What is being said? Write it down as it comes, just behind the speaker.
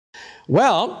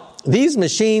Well, these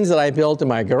machines that I built in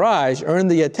my garage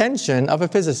earned the attention of a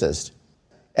physicist,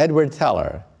 Edward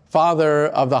Teller, father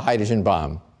of the hydrogen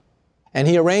bomb. And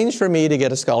he arranged for me to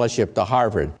get a scholarship to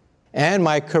Harvard. And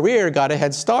my career got a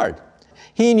head start.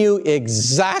 He knew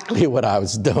exactly what I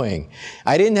was doing.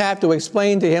 I didn't have to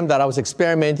explain to him that I was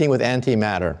experimenting with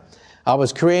antimatter. I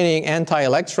was creating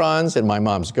anti-electrons in my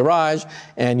mom's garage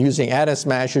and using atom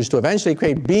smashers to eventually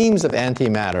create beams of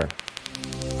antimatter.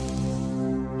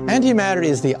 Antimatter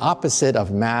is the opposite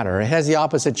of matter. It has the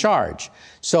opposite charge.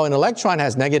 So an electron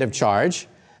has negative charge.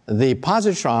 The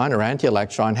positron, or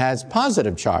anti-electron, has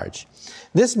positive charge.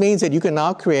 This means that you can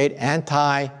now create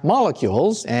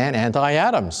anti-molecules and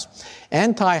anti-atoms.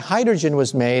 Anti-hydrogen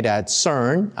was made at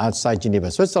CERN, outside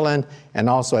Geneva, Switzerland, and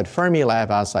also at Fermilab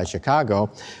outside Chicago,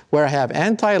 where I have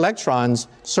anti-electrons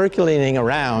circulating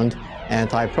around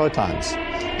anti-protons.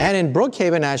 And in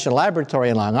Brookhaven National Laboratory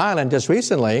in Long Island, just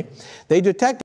recently, they detected